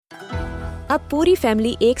अब पूरी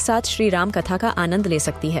फैमिली एक साथ श्री राम कथा का आनंद ले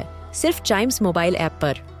सकती है, सिर्फ चाइम्स मोबाइल ऐप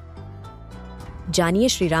पर। जानिए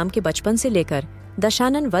श्री राम के बचपन से लेकर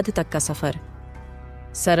दशानन वध तक का सफर।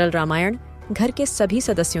 सरल रामायण घर के सभी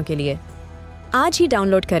सदस्यों के लिए। आज ही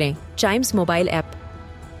डाउनलोड करें चाइम्स मोबाइल ऐप,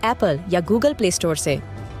 एप्पल या गूगल प्ले स्टोर से।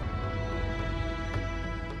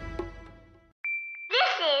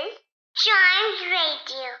 This is Chimes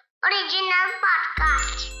Radio original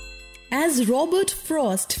podcast. As Robert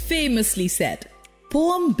Frost famously said,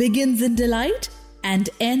 poem begins in delight and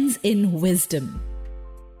ends in wisdom.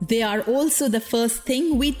 They are also the first thing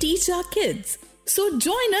we teach our kids. So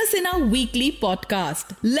join us in our weekly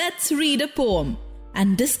podcast, Let's Read a Poem,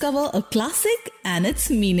 and discover a classic and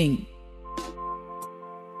its meaning.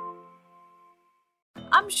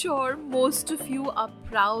 I'm sure most of you are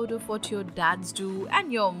proud of what your dads do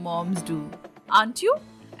and your moms do, aren't you?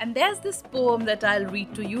 And there's this poem that I'll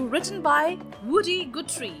read to you, written by Woody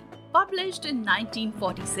Guthrie, published in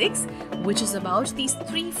 1946, which is about these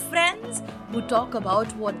three friends who talk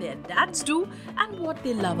about what their dads do and what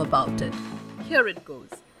they love about it. Here it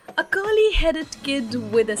goes. A curly-headed kid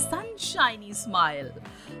with a sunshiny smile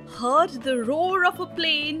heard the roar of a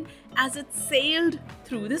plane as it sailed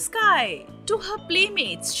through the sky. To her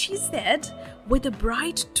playmates, she said, with a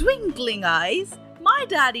bright twinkling eyes, "My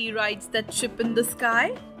daddy rides that ship in the sky.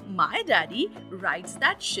 My daddy rides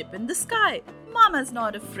that ship in the sky. Mama's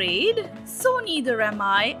not afraid, so neither am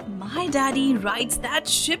I. My daddy rides that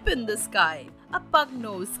ship in the sky." A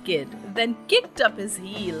pug-nosed kid then kicked up his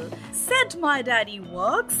heel, said, "My daddy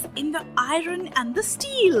works in the iron and the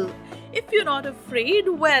steel. If you're not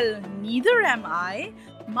afraid, well, neither am I.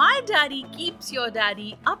 My daddy keeps your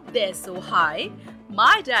daddy up there so high.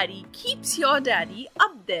 My daddy keeps your daddy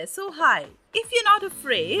up there so high. If you're not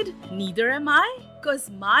afraid, neither am I, 'cause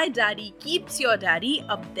my daddy keeps your daddy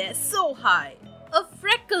up there so high." A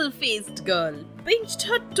freckle-faced girl pinched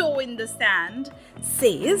her toe in the sand,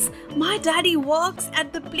 says, "My daddy works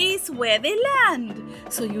at the place where they land.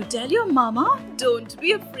 So you tell your mama, don't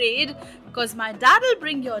be afraid, 'cause my dad'll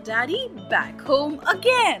bring your daddy back home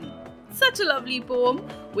again." Such a lovely poem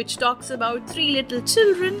which talks about three little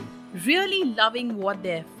children really loving what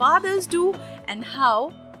their fathers do and how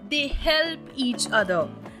they help each other.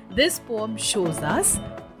 This poem shows us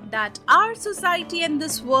that our society and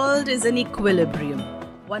this world is in equilibrium.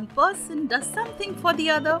 One person does something for the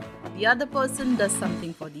other person does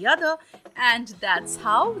something for the other, and that's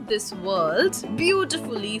how this world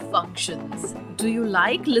beautifully functions. Do you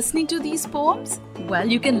like listening to these poems?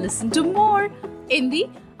 Well, you can listen to more in the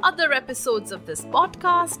other episodes of this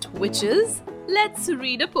podcast, which is Let's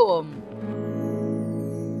Read a Poem.